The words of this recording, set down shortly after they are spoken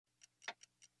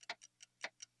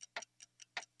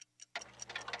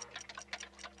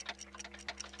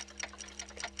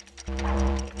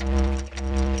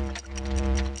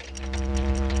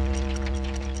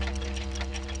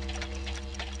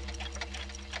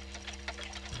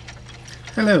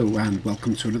Hello and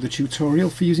welcome to another tutorial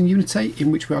for using Unity,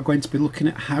 in which we are going to be looking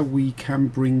at how we can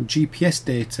bring GPS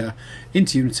data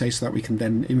into Unity so that we can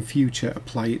then in future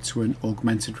apply it to an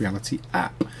augmented reality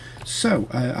app. So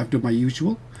I've done my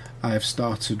usual. I've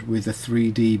started with a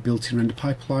 3D built-in render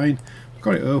pipeline,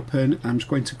 got it open, and I'm just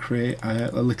going to create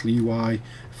a little UI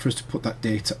for us to put that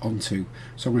data onto.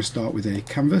 So I'm going to start with a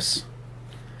canvas.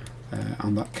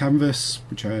 On that canvas,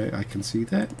 which I can see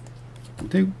there, will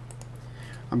do.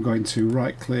 I'm going to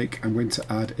right click, I'm going to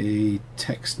add a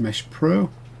Text Mesh Pro.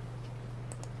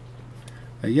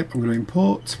 Yep, I'm going to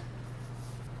import.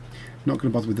 Not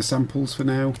going to bother with the samples for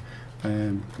now.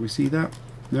 Can we see that?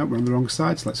 No, we're on the wrong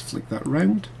side, so let's flick that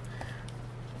round.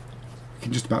 You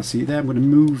can just about see it there. I'm going to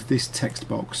move this text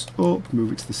box up,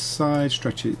 move it to the side,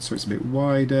 stretch it so it's a bit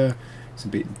wider, it's a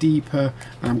bit deeper,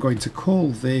 and I'm going to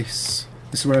call this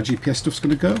is where our GPS stuff's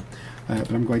going to go,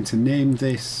 but I'm going to name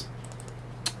this.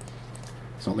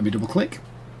 So let me double click.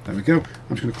 There we go. I'm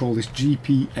just going to call this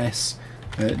GPS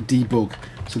debug.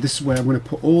 So this is where I'm going to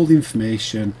put all the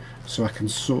information so I can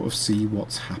sort of see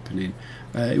what's happening.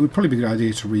 It would probably be a good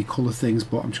idea to recolour things,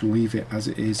 but I'm just going to leave it as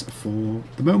it is for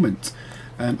the moment.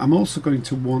 I'm also going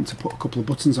to want to put a couple of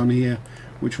buttons on here,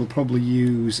 which we'll probably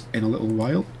use in a little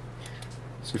while.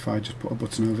 So if I just put a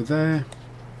button over there.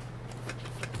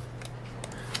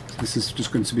 So this is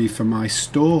just going to be for my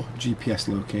store GPS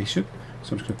location.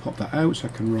 So I'm just going to pop that out so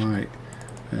I can write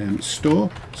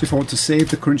store. So if I want to save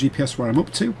the current GPS where I'm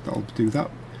up to, that'll do that.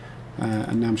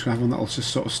 And now I'm just going to have one that'll just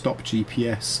sort of stop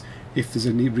GPS if there's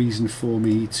any reason for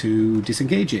me to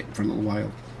disengage it for a little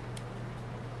while.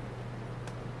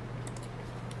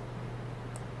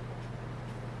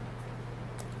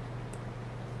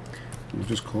 We'll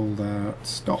just call that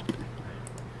stop.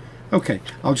 Okay,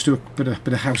 I'll just do a bit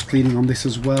of house cleaning on this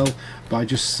as well by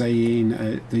just saying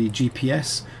the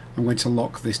GPS. I'm going to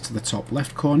lock this to the top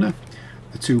left corner.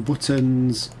 The two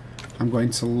buttons I'm going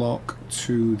to lock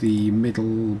to the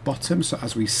middle bottom, so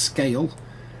as we scale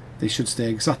they should stay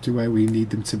exactly where we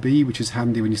need them to be, which is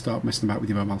handy when you start messing about with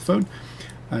your mobile phone.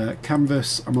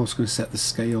 Canvas, I'm also going to set the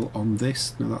scale on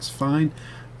this, no that's fine,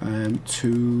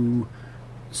 to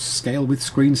scale with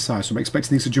screen size, so I'm expecting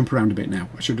things to jump around a bit now.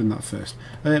 I should have done that first.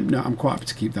 No, I'm quite happy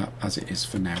to keep that as it is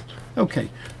for now. Okay,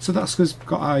 so that's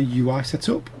got our UI set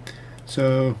up.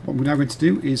 So what we're now going to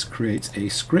do is create a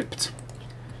script.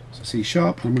 So C#,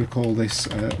 I'm going to call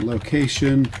this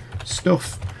location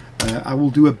stuff. I will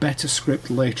do a better script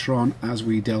later on as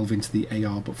we delve into the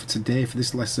AR, but for today, for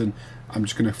this lesson, I'm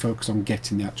just going to focus on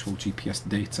getting the actual GPS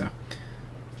data.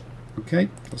 Okay,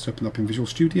 let's open up in Visual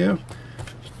Studio.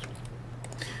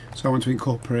 So I want to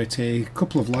incorporate a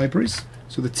couple of libraries.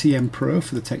 So the TM Pro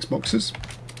for the text boxes.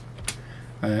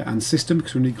 And system,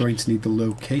 because we're going to need the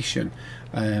location.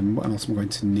 What else am I going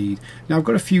to need? Now I've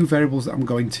got a few variables that I'm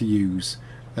going to use.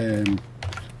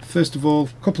 First of all,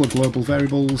 a couple of global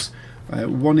variables.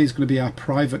 One is going to be our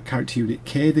private character unit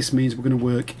K. This means we're going to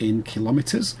work in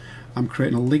kilometers. I'm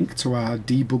creating a link to our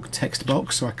debug text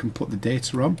box so I can put the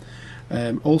data on.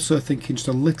 Also thinking just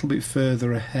a little bit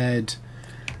further ahead,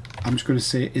 I'm just going to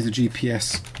say, is the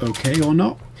GPS okay or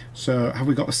not? So have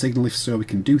we got a signal? If so, we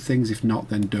can do things. If not,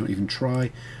 then don't even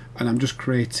try. And I'm just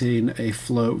creating a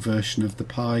float version of the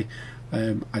Pi.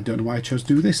 I don't know why I chose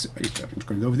to do this. I'm just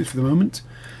going to go with it for the moment.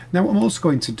 Now what I'm also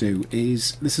going to do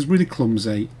is, this is really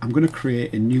clumsy, I'm going to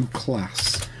create a new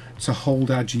class to hold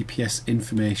our GPS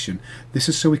information. This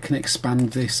is so we can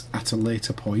expand this at a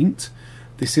later point.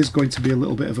 This is going to be a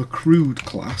little bit of a crude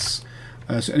class.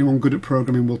 So anyone good at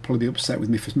programming will probably be upset with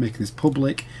me for making this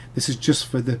public. This is just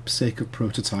for the sake of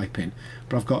prototyping.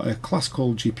 But I've got a class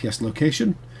called GPS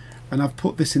location, and I've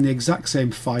put this in the exact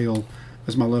same file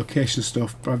as my location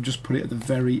stuff, but I've just put it at the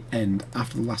very end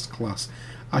after the last class.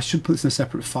 I should put this in a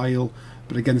separate file,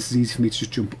 but again this is easy for me to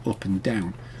just jump up and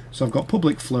down. So I've got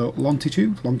public float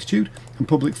longitude, and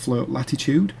public float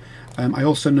latitude. I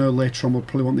also know later on we'll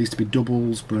probably want these to be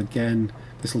doubles, but again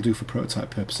this will do for prototype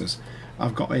purposes.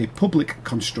 I've got a public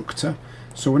constructor,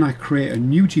 so when I create a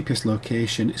new GPS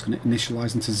location it's going to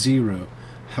initialize into 0.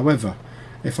 However,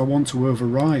 if I want to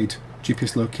override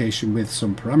GPS location with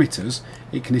some parameters,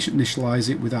 it can initialize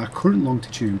it with our current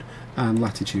longitude and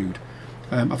latitude.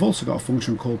 I've also got a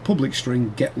function called public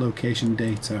string get location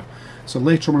data. So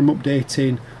later on when I'm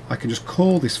updating, I can just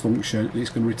call this function and it's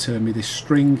going to return me this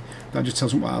string that just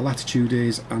tells me what our latitude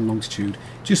is and longitude.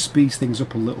 Just speeds things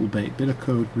up a little bit of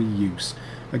code reuse.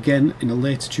 Again, in a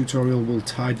later tutorial we'll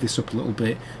tidy this up a little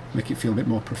bit, make it feel a bit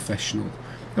more professional.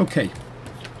 Okay,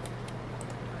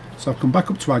 so I've come back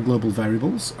up to our global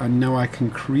variables, and now I can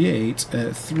create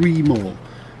 3 more.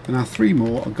 And our 3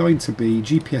 more are going to be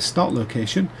GPS start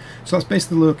location. So that's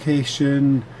basically the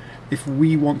location if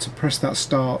we want to press that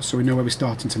start so we know where we're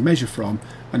starting to measure from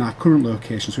and our current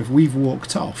location. So if we've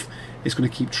walked off, it's going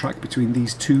to keep track between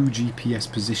these two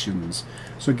GPS positions.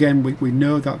 So again, we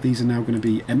know that these are now going to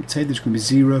be empty. There's going to be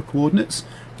 0 coordinates,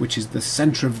 which is the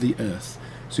centre of the Earth.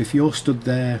 So if you're stood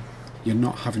there, you're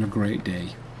not having a great day.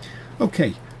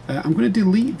 Okay, I'm going to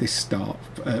delete this start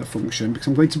function because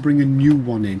I'm going to bring a new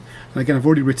one in. And again, I've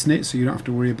already written it, so you don't have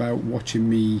to worry about watching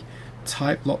me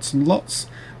type lots and lots.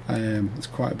 There's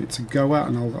quite a bit to go at,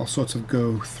 and I'll sort of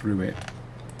go through it.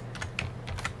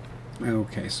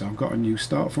 Okay, so I've got a new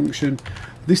start function.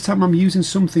 This time I'm using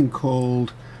something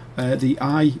called the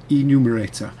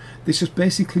IEnumerator. This just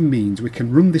basically means we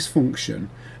can run this function,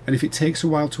 and if it takes a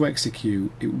while to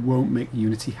execute, it won't make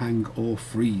Unity hang or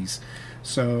freeze.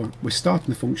 So we're starting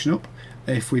the function up.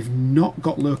 If we've not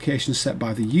got location set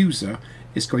by the user,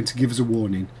 it's going to give us a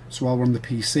warning. So while we're on the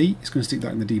PC, it's going to stick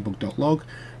that in the debug.log,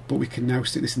 but we can now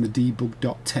stick this in the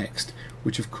debug.txt,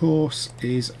 which of course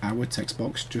is our text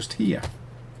box just here.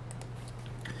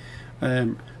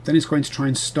 Then it's going to try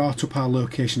and start up our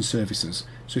location services.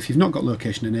 So if you've not got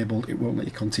location enabled, it won't let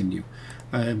you continue.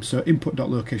 So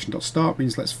input.location.start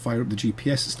means let's fire up the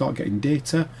GPS and start getting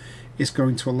data. It's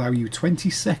going to allow you 20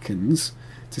 seconds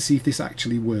to see if this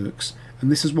actually works.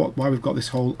 And this is why we've got this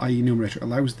whole IEnumerator. It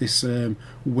allows this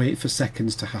wait for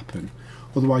seconds to happen.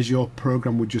 Otherwise your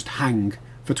program would just hang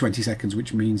for 20 seconds,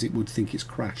 which means it would think it's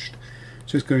crashed.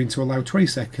 So it's going to allow 20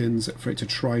 seconds for it to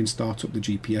try and start up the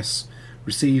GPS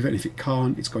receiver, and if it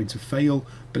can't, it's going to fail,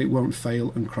 but it won't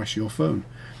fail and crash your phone.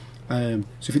 So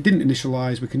if it didn't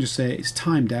initialize, we can just say it's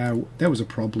timed out, there was a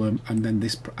problem, and then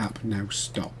this app now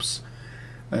stops.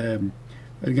 And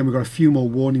again, we've got a few more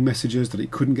warning messages that it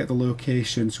couldn't get the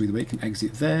location, so either way it can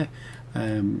exit there.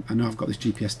 I know I've got this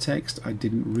GPS text, I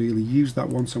didn't really use that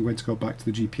one, so I'm going to go back to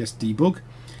the GPS debug.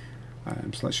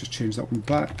 So let's just change that one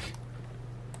back.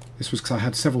 This was because I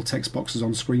had several text boxes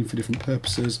on screen for different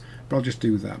purposes, but I'll just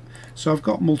do that. So I've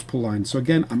got multiple lines. So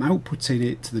again, I'm outputting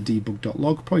it to the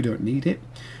debug.log, probably don't need it.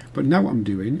 But now what I'm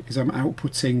doing is I'm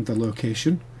outputting the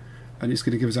location, and it's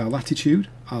going to give us our latitude,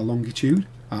 our longitude,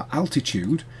 our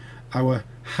altitude, our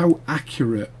how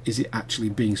accurate is it actually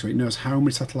being, so it knows how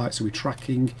many satellites are we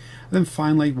tracking, and then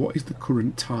finally what is the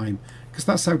current time, because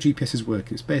that's how GPS is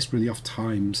working. It's based really off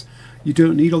times. You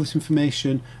don't need all this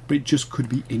information, but it just could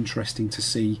be interesting to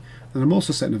see. And I'm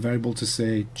also setting a variable to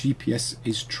say GPS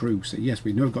is true, so yes,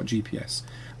 we know we've got GPS.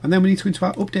 And then we need to go into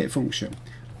our update function.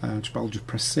 I'll just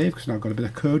press save because now I've got a bit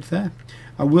of code there.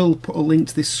 I will put a link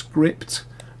to this script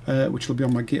which will be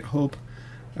on my GitHub.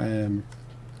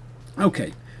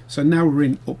 Okay, so now we're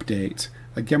in update.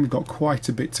 Again, we've got quite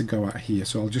a bit to go at here,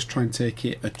 so I'll just try and take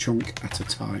it a chunk at a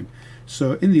time.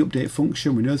 So in the update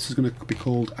function, we know this is going to be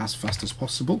called as fast as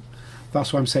possible.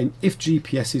 That's why I'm saying if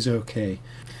GPS is okay.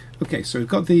 Okay, so we've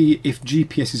got the if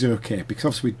GPS is okay, because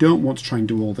obviously we don't want to try and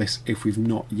do all this if we've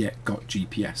not yet got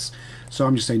GPS. So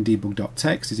I'm just saying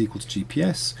debug.txt is equal to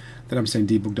GPS. Then I'm saying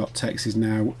debug.txt is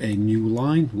now a new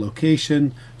line,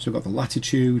 location. So we've got the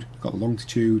latitude, we've got the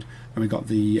longitude, and we've got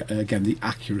the again the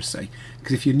accuracy.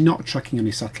 Because if you're not tracking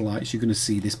any satellites, you're going to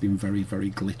see this being very, very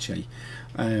glitchy.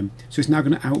 So it's now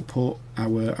going to output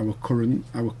our current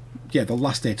the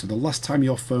last data, the last time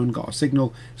your phone got a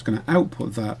signal. It's going to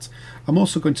output that. I'm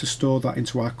also going to store that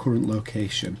into our current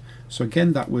location. So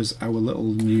again, that was our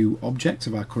little new object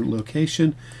of our current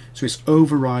location. So it's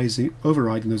overriding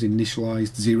those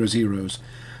initialized 00s.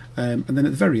 And then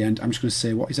at the very end, I'm just going to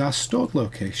say what is our stored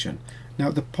location. Now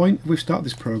at the point we've started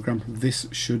this program, this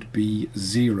should be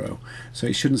 0. So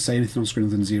it shouldn't say anything on screen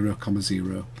other than 0,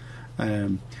 0.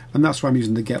 And that's why I'm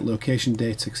using the get location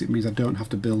data, because it means I don't have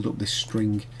to build up this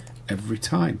string every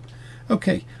time.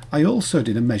 Okay, I also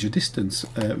did a measure distance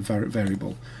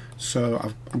variable,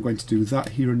 so I'm going to do that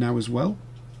here and now as well.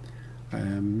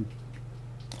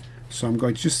 So I'm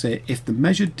going to just say if the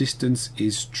measured distance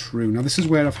is true. Now this is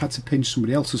where I've had to pinch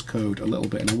somebody else's code a little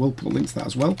bit, and I will put a link to that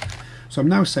as well. So I'm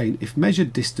now saying if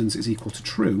measured distance is equal to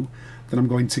true, then I'm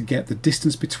going to get the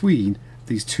distance between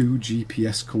these two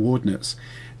GPS coordinates.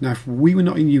 Now if we were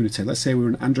not in Unity, let's say we were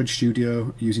in Android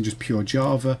Studio using just pure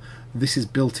Java, this is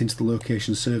built into the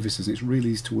location services. It's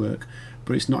really easy to work,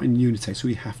 but it's not in Unity, so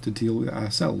we have to deal with it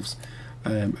ourselves.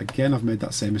 Again, I've made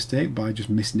that same mistake by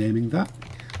just misnaming that.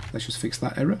 Let's just fix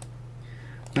that error.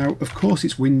 Now of course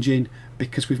it's whinging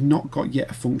because we've not got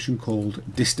yet a function called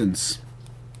distance.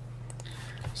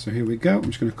 So here we go.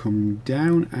 I'm just going to come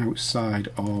down outside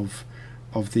of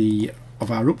our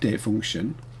update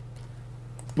function,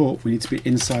 but we need to be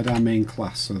inside our main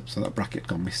class, so that bracket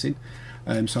gone missing.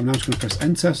 So I'm now just going to press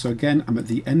enter. So again, I'm at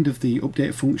the end of the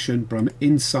update function, but I'm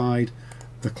inside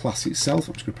the class itself.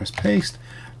 I'm just going to press paste.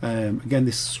 Again,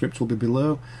 this script will be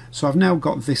below. So I've now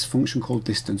got this function called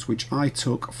distance, which I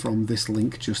took from this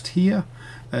link just here,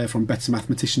 from Better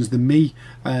Mathematicians Than Me,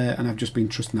 and I've just been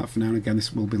trusting that for now, and again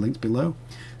this will be linked below.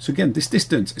 So again, this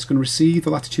distance is going to receive the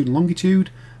latitude and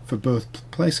longitude for both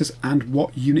places, and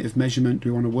what unit of measurement do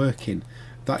we want to work in.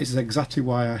 That is exactly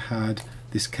why I had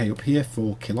this K up here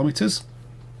for kilometres.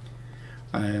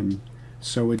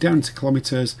 So we're down to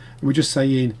kilometres, and we're just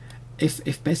saying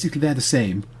if basically they're the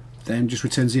same, then just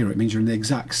return 0. It means you're in the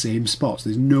exact same spot, so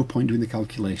there's no point doing the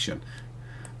calculation.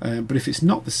 But if it's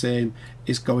not the same,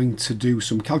 it's going to do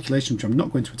some calculation, which I'm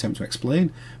not going to attempt to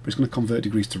explain, but it's going to convert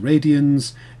degrees to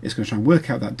radians. It's going to try and work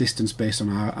out that distance based on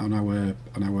our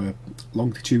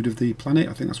longitude of the planet.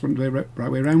 I think that's the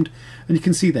right way around. And you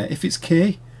can see there, if it's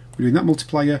K, we're doing that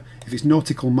multiplier. If it's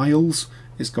nautical miles,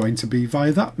 it's going to be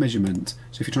via that measurement.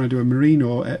 So if you're trying to do a marine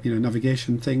or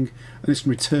navigation thing, and it's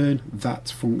going to return that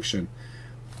function.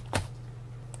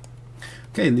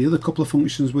 Okay, and the other couple of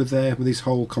functions with these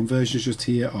whole conversions just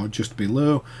here are just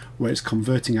below, where it's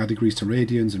converting our degrees to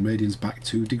radians and radians back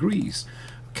to degrees.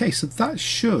 Okay, so that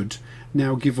should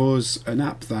now give us an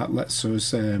app that lets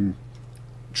us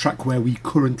track where we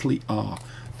currently are.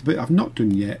 The bit I've not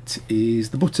done yet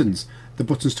is the buttons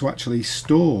to actually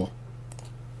store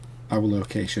our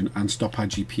location and stop our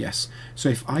GPS. So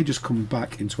if I just come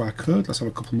back into our code, let's have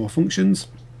a couple more functions.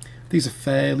 These are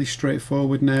fairly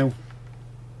straightforward now.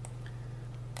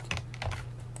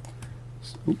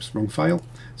 Oops, wrong file.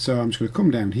 So I'm just going to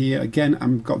come down here. Again,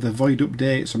 I've got the void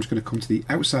update, so I'm just going to come to the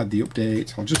outside the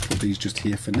update. I'll just put these just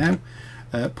here for now.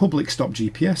 Public stop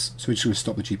GPS, so we're just going to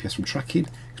stop the GPS from tracking,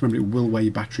 because remember it will weigh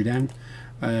your battery down.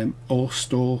 Or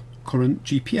store current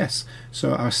GPS.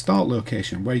 So our start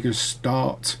location, where you're going to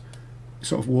start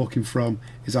sort of walking from,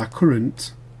 is our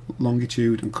current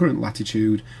longitude and current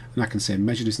latitude, and I can say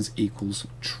measure distance equals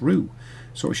true.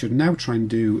 So what we should now try and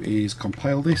do is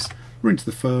compile this, run to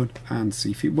the phone and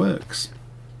see if it works.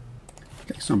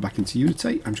 Okay, so I'm back into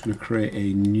Unity. I'm just going to create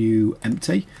a new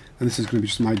empty, and this is going to be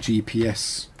just my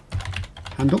GPS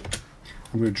handle.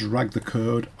 I'm going to drag the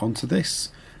code onto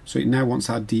this. So it now wants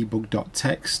our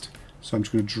debug.txt. So I'm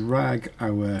just going to drag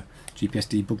our GPS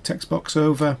debug text box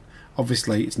over.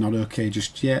 Obviously it's not okay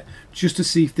just yet. Just to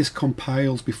see if this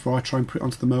compiles before I try and put it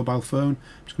onto the mobile phone,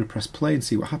 I'm just going to press play and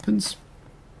see what happens.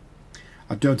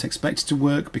 I don't expect it to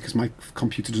work because my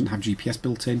computer doesn't have GPS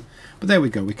built in, but there we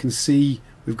go. We can see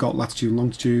we've got latitude and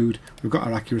longitude, we've got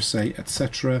our accuracy,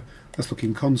 etc. Let's look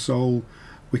in console.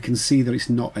 We can see that it's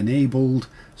not enabled,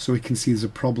 so we can see there's a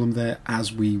problem there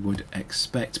as we would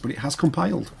expect, but it has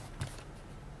compiled.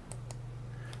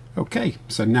 Okay,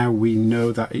 so now we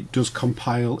know that it does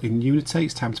compile in Unity.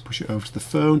 It's time to push it over to the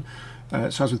phone.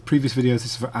 So as with previous videos, this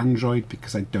is for Android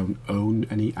because I don't own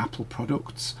any Apple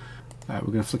products. We're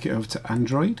going to flick it over to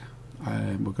Android.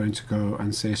 We're going to go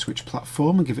and say switch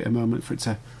platform and give it a moment for it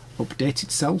to update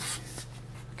itself.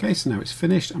 Okay, so now it's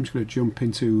finished. I'm just going to jump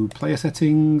into player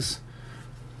settings.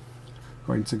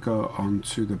 Going to go on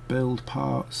to the build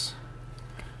parts.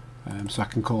 So I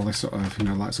can call this sort of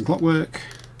lights and clockwork.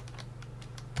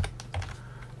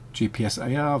 GPS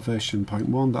AR version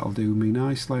 0.1, that'll do me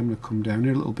nicely. I'm going to come down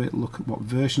here a little bit, look at what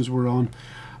versions we're on.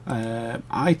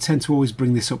 I tend to always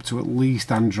bring this up to at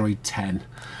least Android 10.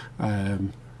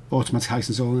 Automatic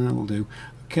license all in, that'll do.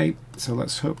 Okay, so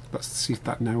let's see if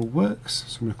that now works.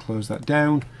 So I'm going to close that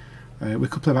down. We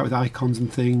could play about with icons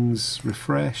and things.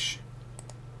 Refresh.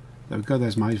 There we go,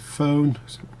 there's my phone.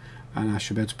 And I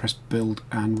should be able to press build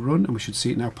and run, and we should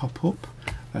see it now pop up.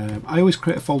 I always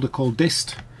create a folder called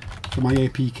dist for my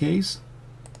APKs.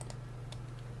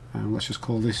 Let's just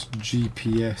call this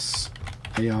GPS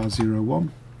AR01.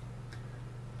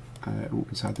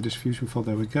 Inside the distribution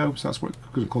folder, there we go. So that's what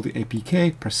we're going to call the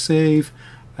APK. Press save.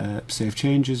 Save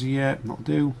changes, yeah, that'll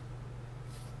do.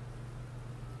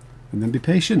 And then be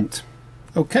patient.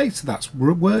 Okay, so that's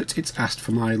worked. It's asked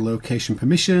for my location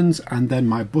permissions, and then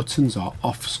my buttons are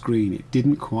off screen. It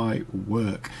didn't quite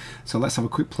work. So let's have a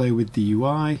quick play with the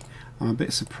UI. I'm a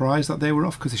bit surprised that they were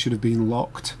off because they should have been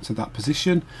locked to that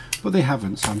position, but they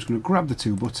haven't. So I'm just going to grab the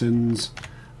two buttons.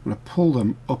 I'm going to pull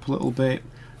them up a little bit.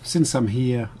 Since I'm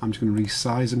here, I'm just going to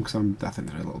resize them because I think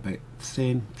they're a little bit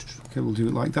thin. Okay, we'll do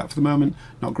it like that for the moment.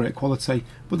 Not great quality,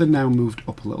 but they're now moved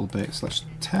up a little bit. So let's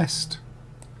test.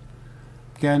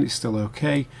 Again, it's still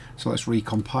okay. So let's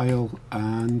recompile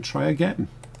and try again.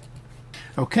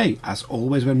 Okay, as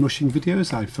always when rushing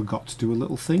videos, I forgot to do a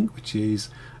little thing, which is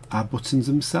our buttons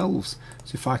themselves.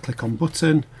 So if I click on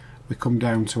button, we come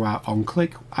down to our on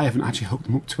click. I haven't actually hooked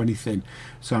them up to anything,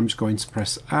 so I'm just going to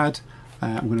press add.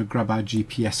 I'm going to grab our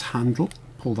GPS handle,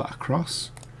 pull that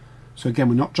across. So again,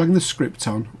 we're not dragging the script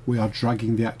on, we are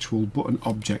dragging the actual button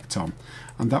object on,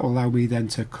 and that will allow me then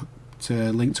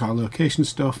to link to our location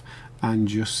stuff and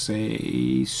just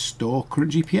say store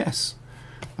current GPS.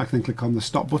 I can then click on the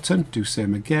stop button, do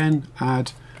same again,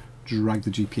 add, drag the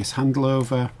GPS handle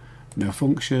over, no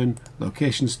function,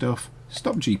 location stuff,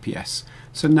 stop GPS.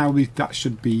 So now that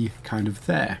should be kind of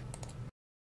there.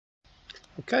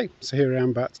 Okay, so here I am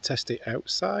about to test it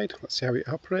outside. Let's see how it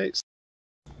operates.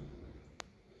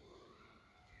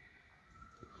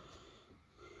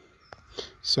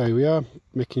 So here we are,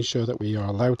 making sure that we are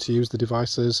allowed to use the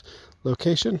device's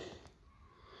location.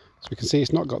 So we can see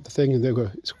it's not got the thing, and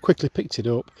it's quickly picked it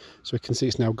up. So we can see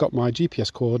it's now got my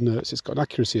GPS coordinates. It's got an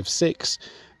accuracy of 6,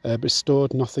 but it's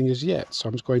stored nothing as yet. So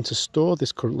I'm just going to store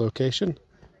this current location.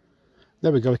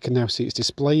 There we go, we can now see it's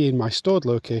displaying my stored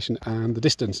location and the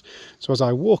distance. So as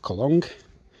I walk along,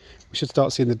 we should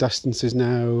start seeing the distances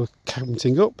now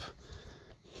counting up.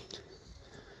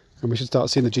 And we should start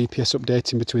seeing the GPS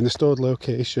updating between the stored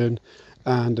location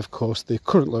and, of course, the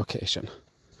current location.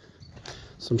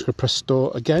 So I'm just going to press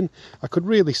store again. I could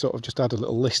really sort of just add a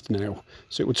little list now,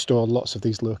 so it would store lots of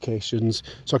these locations.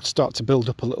 So I could start to build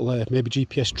up a little maybe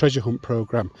GPS treasure hunt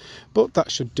program. But that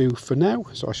should do for now.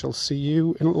 So I shall see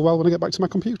you in a little while when I get back to my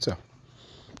computer.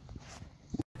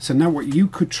 So now what you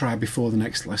could try before the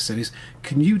next lesson is,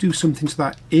 can you do something so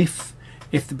that if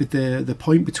the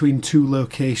point between two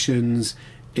locations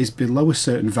is below a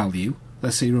certain value,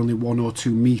 let's say you're only 1 or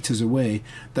 2 meters away,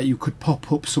 that you could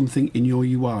pop up something in your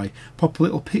UI, pop a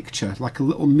little picture, like a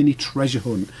little mini treasure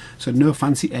hunt. So no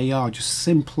fancy AR, just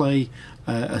simply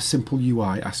a simple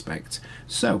UI aspect.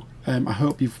 So I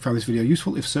hope you've found this video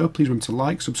useful. If so, please remember to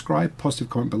like, subscribe, positive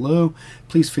comment below.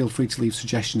 Please feel free to leave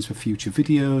suggestions for future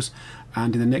videos,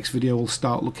 and in the next video we'll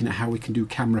start looking at how we can do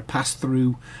camera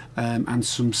pass-through and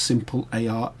some simple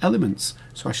AR elements.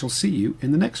 So I shall see you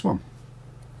in the next one.